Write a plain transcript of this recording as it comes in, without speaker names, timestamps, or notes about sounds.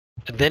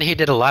Then he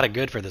did a lot of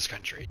good for this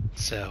country.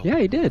 So Yeah,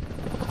 he did.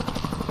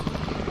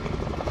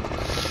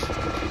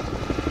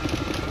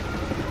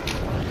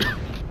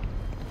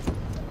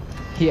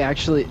 He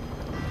actually...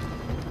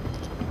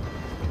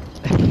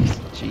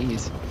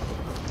 Jeez.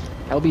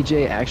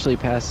 LBJ actually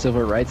passed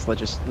civil rights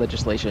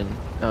legislation.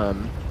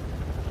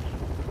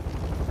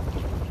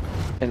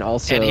 And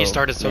also... And he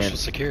started Social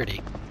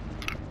Security.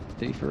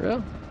 Did he for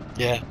real?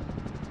 Yeah.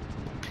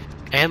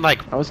 And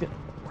like I was gonna...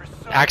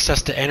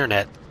 access to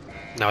internet.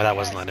 No, that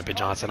wasn't Lyndon B.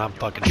 Johnson. I'm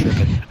fucking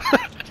tripping.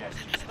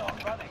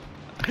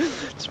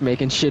 Just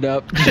making shit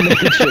up. Just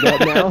making shit up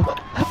now.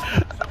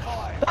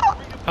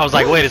 I was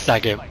like, wait a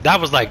second.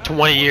 That was like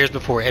 20 years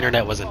before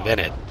internet was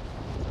invented.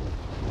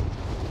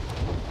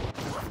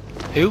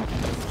 Who?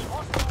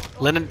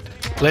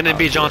 Lyndon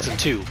B. Johnson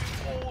too.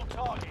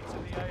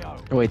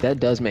 Oh, wait, that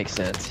does make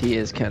sense. He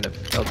is kind of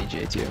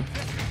LBJ too.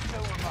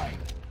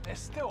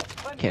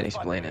 Can't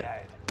explain it.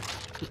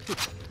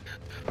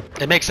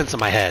 It makes sense in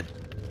my head.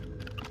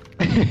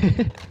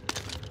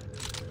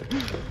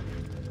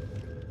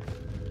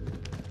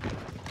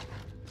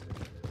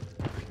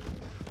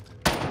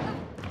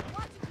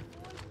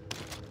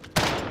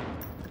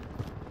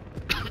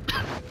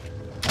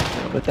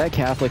 But that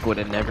Catholic would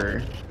have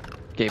never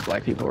gave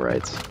black people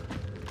rights.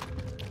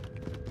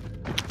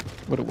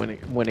 Would have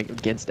went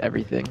against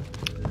everything.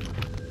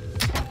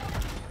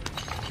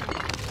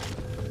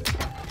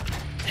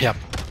 Yep.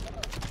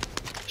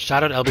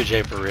 Shout out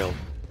LBJ for real.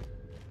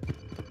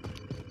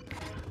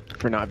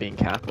 For not being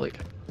Catholic,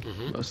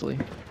 Mm-hmm. mostly.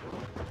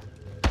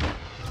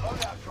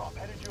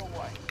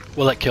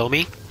 Will it kill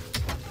me?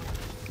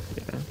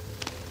 Yeah.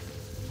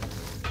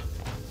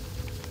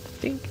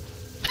 Think.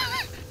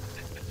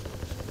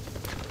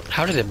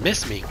 How did it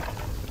miss me?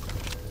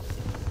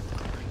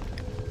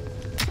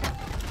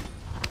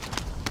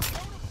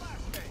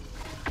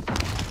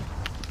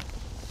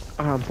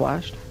 I'm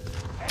flashed.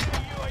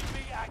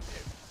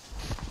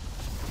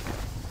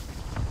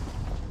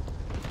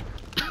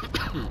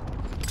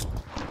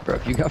 Bro,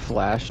 if you got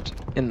flashed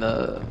in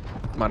the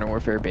Modern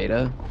Warfare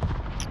beta,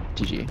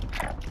 GG.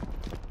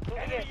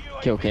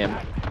 Kill cam.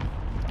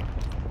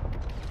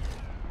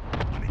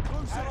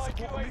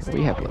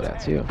 We have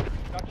loadout too.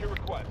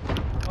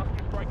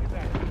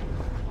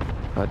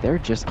 Oh, they're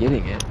just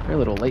getting it. They're a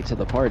little late to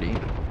the party.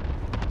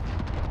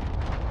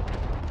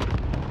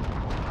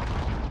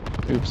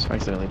 Oops, I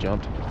accidentally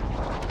jumped.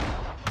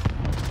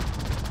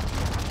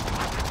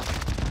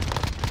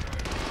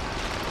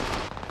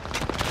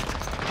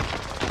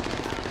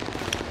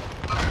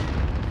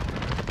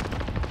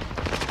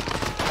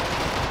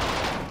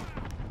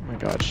 Oh my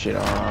god, shit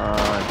on.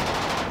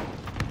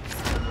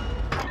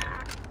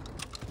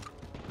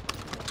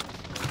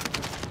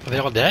 Are they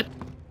all dead?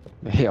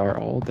 They are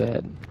all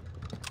dead.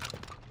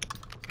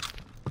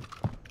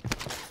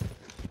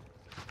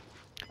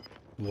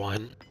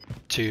 One,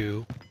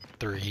 two,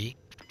 three,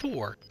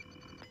 four.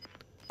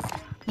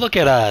 Look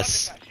at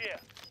us.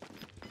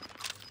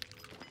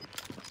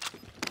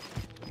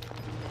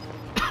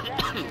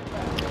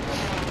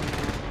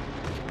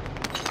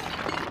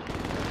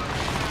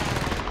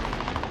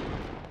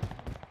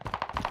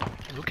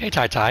 Okay,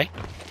 Tai Tai.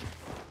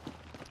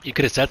 You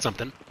could have said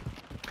something.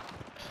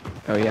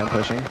 Oh yeah, I'm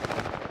pushing.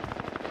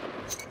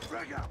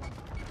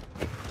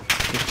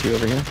 There's two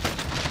over here.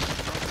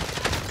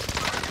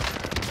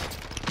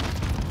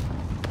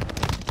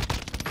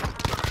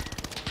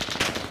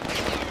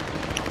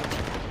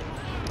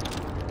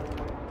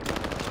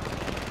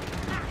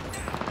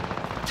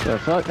 The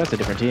fuck? That's a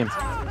different team.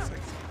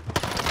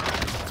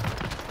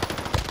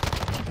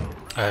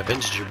 I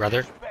avenged you,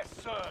 brother.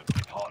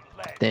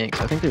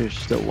 Thanks. I think there's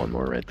still one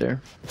more right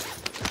there.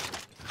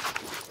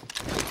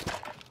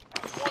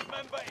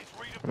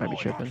 I might be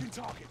tripping.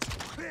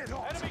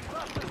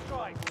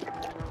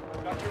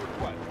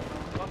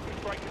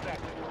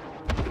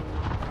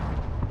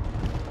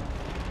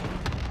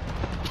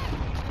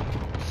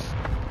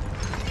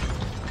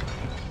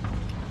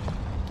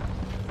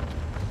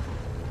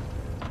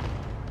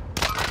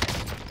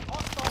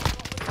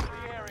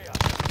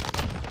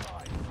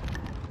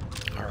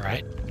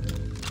 Alright.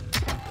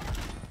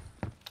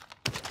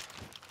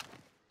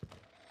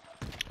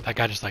 That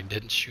guy just like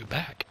didn't shoot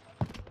back.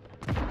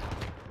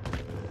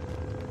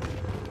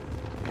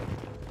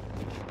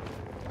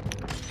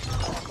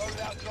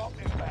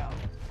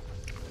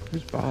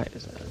 Whose buy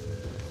is that?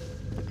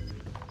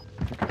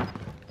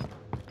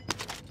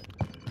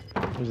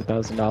 There's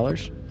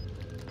 $1,000.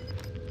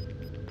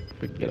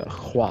 We can get a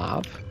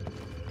Huav.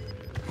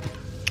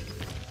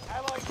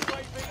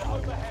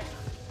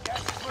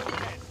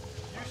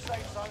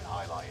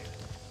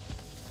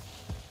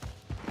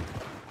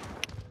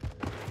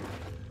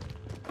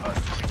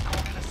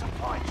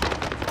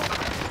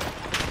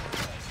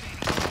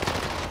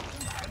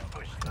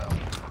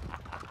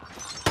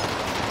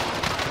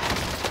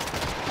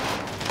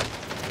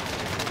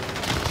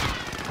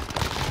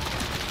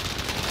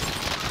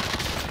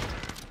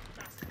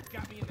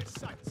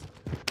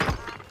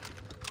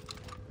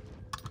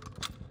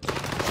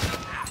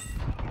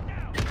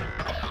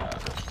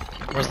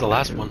 Where's the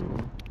last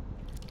one?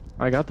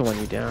 I got the one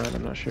you down.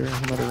 I'm not sure. He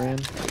might have ran.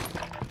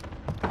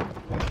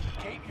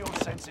 Keep your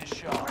senses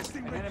sharp.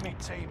 An enemy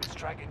team is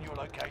tracking your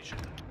location.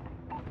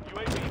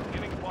 UAV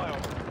getting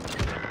flyover.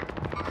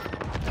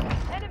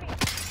 Enemy.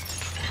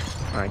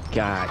 I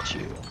got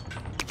you.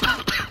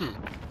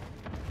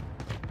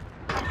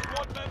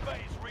 Squad member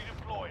is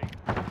redeploying.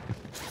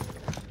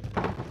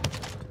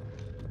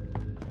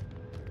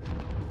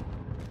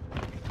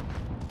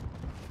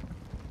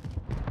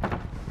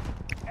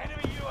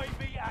 Enemy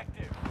UAV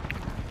active.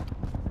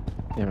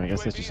 Damn, I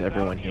guess that's just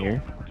everyone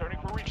here.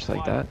 Just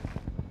like that.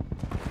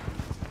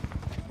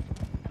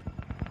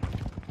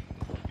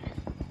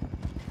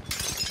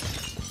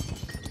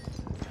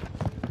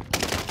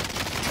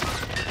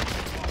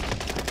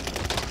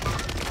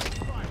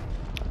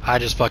 I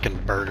just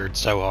fucking murdered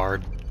so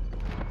hard.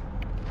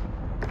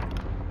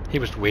 He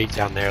was weak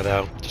down there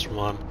though. Just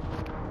one.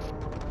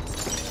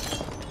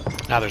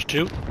 Now there's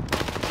two.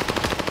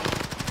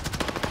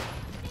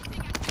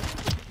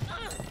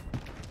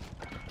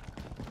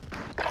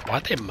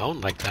 Why'd they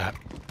moan like that?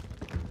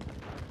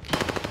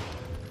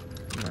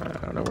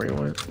 I don't know where he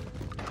went.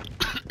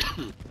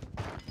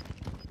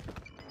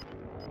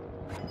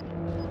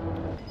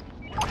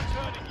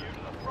 Returning you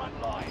to the front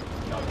line.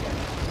 Go get it.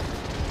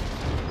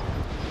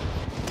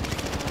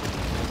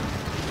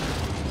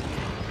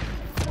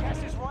 Gas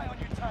is right on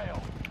your tail.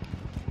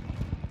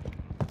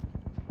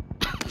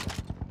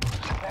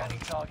 Bounty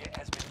target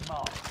has been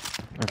marked.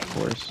 Of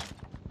course.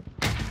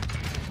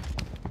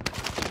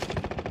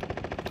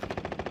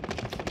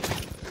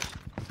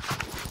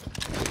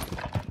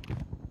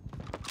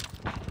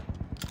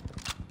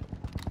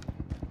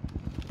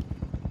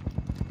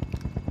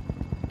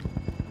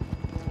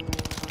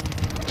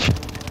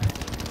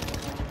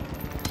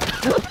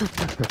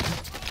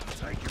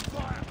 Taking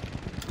fire.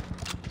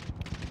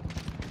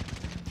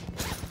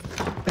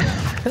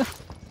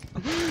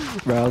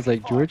 Bro, I was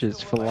like, George is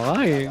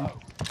flying. Enemy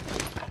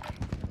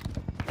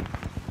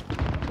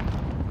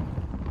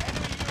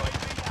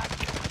UAV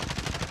active.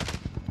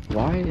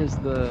 Why is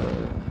the...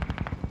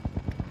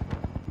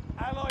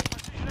 Allied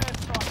precision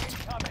airstrike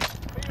incoming.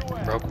 Be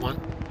aware. Broke one.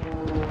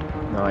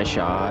 No, I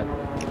shot. You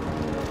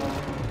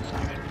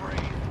didn't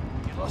breathe.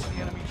 You lost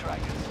the enemy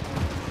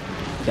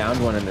trackers.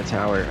 Downed one in the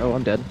tower. Oh,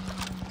 I'm dead.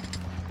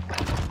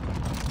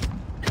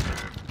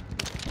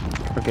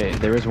 Okay,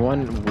 there was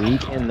one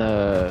weak in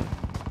the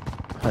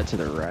hut to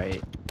the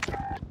right.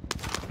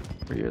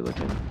 Where you're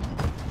looking.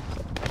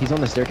 He's on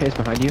the staircase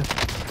behind you.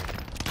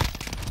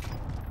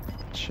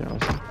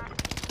 Chelsea.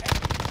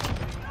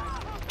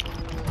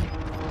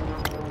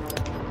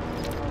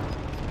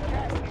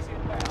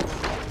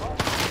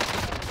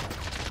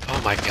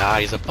 Oh my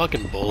god, he's a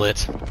fucking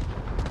bullet.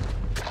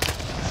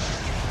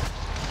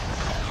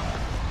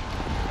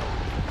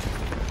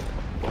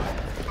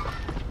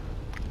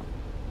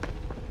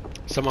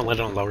 Someone lit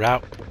on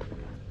loadout.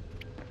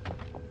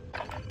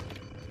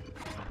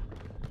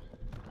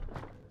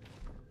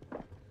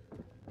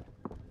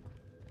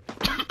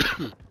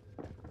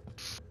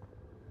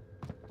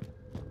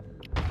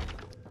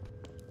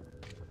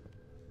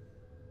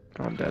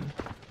 Oh, I'm dead.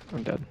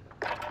 I'm dead.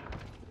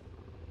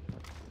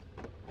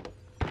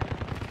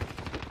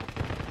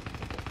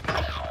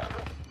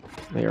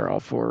 They are all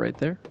four right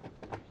there.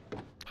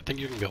 I think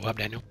you can go up,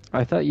 Daniel.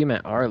 I thought you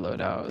meant our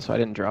loadout, so I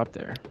didn't drop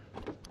there.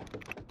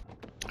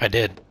 I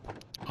did.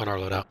 On our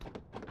loadout.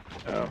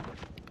 Oh.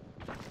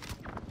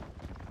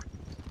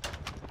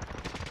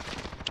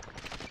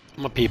 I'm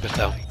gonna peep it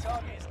though.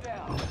 Target is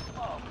down.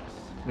 Marks.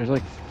 There's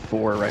like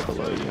four right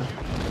below you.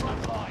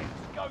 Front line.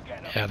 Go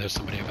get them. Yeah, there's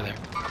somebody over there.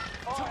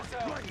 Fire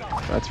sales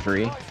done. That's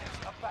free. Prices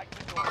are back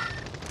to normal.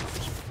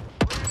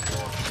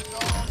 Reinforcements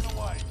are on the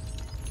way.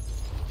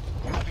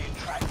 You're being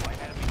tracked by an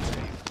enemy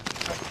team.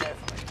 Tread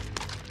carefully.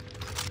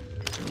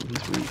 Oh,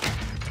 he's weak.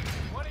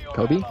 One of your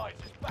Kobe? allies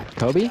is back in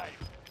Kobe? the game.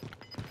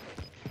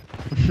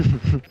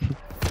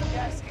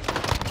 Gas is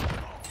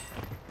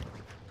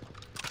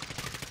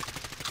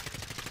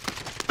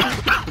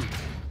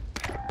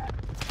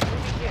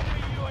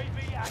enemy UAV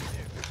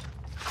active.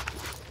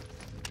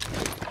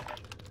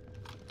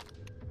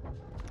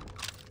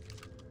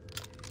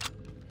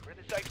 We're in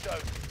the safe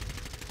zone.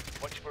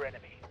 Watch for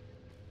enemy.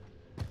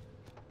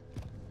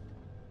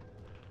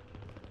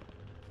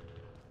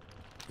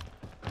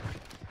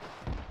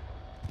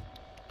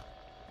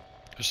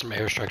 There's some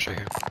airstrikes right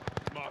here.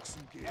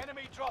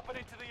 Enemy dropping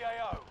into the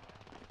AO.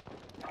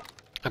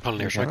 I put an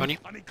airstrike on you.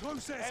 Enemy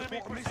precision airstrike.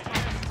 Enemy precision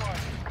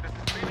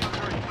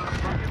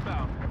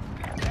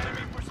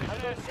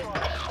airstrike. Stay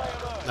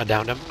alert. I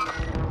downed him.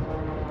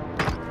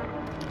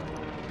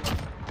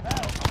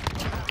 Now,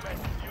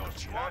 best of your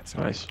squad.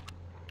 Nice.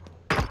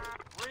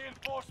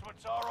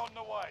 Reinforcements are on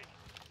the way.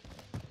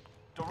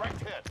 Direct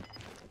hit.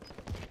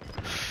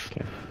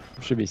 Okay.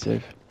 Should be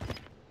safe.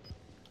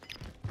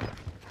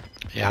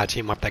 Yeah, I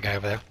team up that guy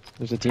over there.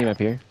 There's a team up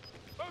here.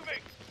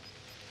 Moving.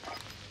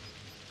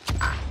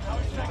 No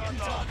second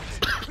chances.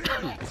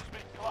 Clearance has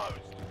been closed.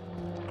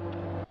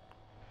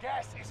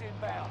 Gas is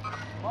inbound.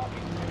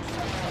 Marking new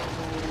safe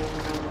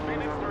zone.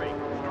 Phoenix 3,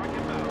 strike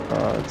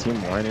inbound. Team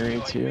winery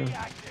too. UAV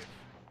active.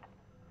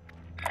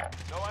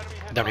 No enemy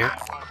has Down here.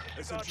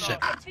 SMG. Shit.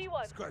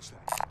 T1. Scratch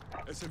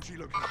that. SMG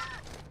located.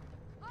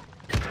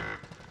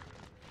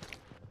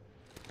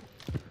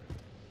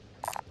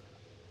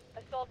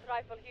 Assault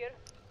rifle here.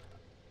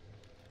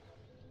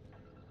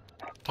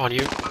 On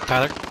you,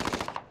 Tyler.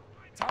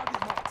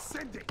 Target mark.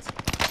 Send it.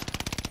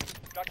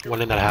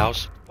 One in that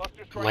house.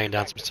 Cluster I'm strike laying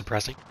down some detected.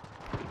 suppressing.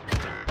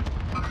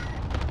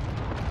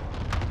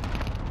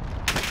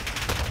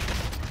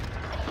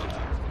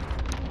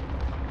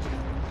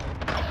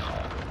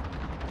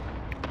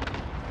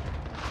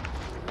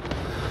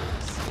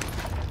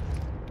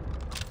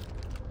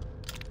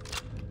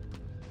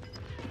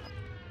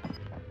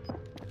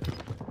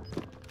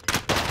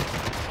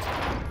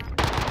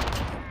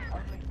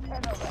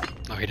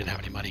 Oh, he didn't have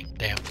any money.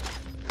 Damn.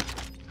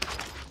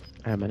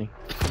 I have many.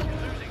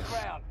 Losing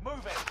ground.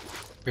 Move it.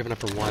 Moving up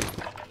for one.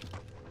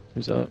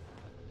 Who's up?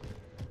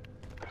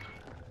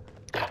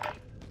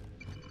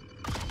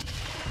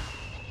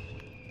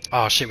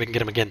 Oh shit, we can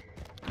get him again.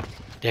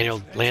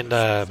 Daniel, land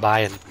by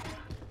and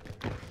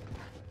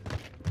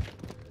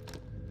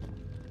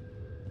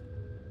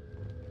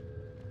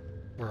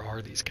where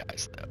are these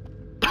guys though?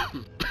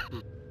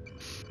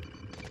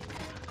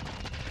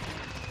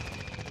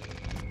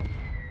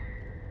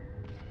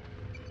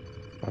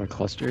 On a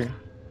cluster.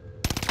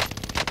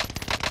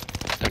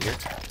 Down here.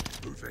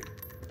 Moving.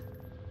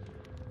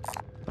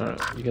 I don't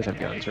know. You guys have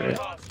guns, right?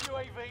 Advanced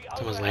UAV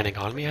Someone's overhead. landing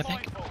on me, I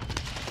think. Mindful.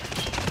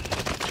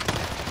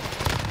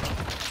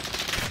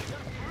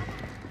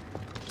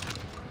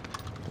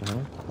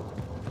 No.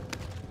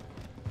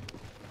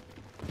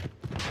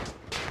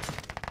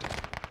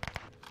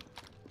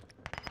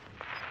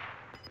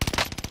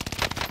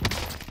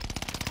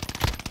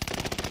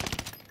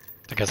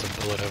 I got some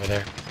bullet over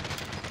there.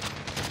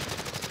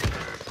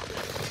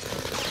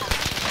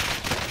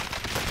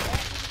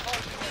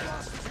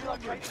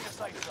 Relocating the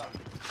safe zone.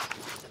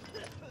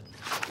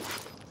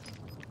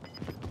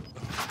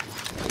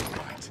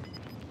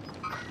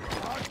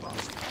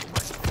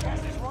 Gas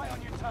is right on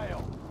your tail.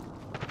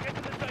 Get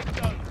to the safe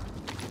zone.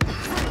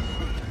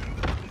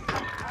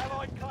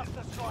 Allied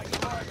cluster strike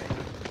arriving.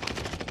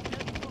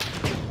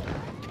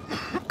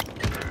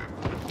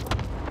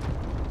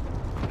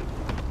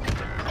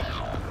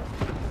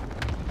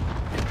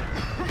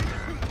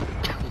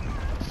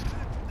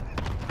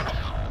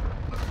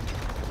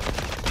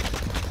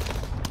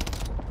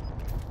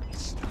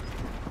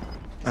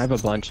 I have a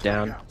bunch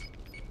down.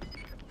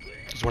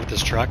 There's one at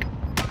this truck.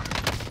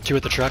 Two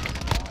at the truck.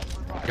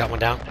 Got one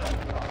down.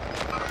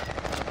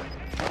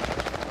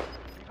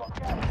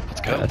 Let's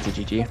go. That's a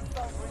GG.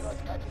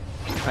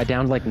 I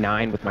downed like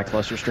 9 with my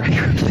cluster strike.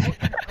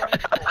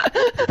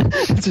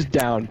 It's just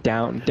down,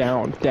 down,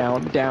 down,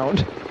 down, down.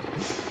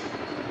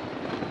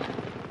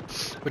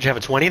 Would you have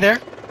a 20 there?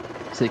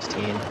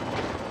 16.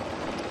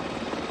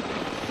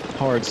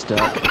 Hard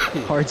stuck.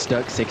 Hard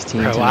stuck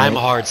 16. Bro, tonight. I'm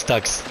hard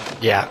stuck.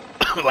 Yeah,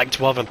 like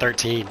 12 and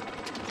 13.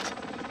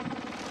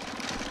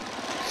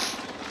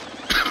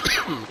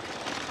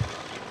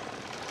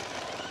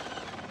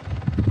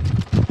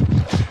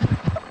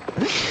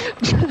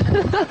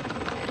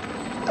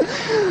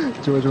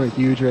 George went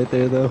huge right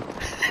there though.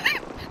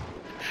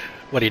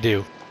 What do you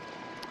do?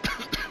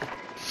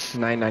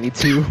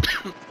 992.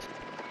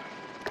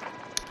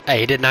 Hey,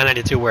 he did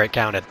 992 where it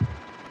counted.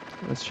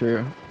 That's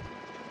true.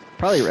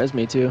 Probably res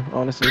me too,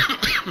 honestly.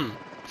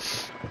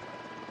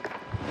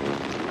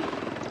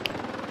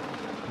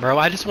 Bro,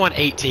 I just want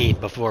 18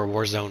 before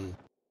Warzone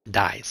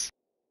dies.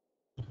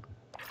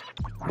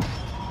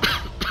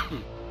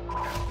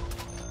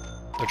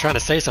 They're trying to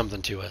say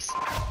something to us.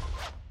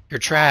 You're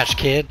trash,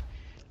 kid.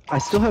 I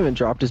still haven't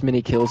dropped as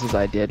many kills as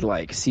I did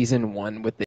like season 1 with the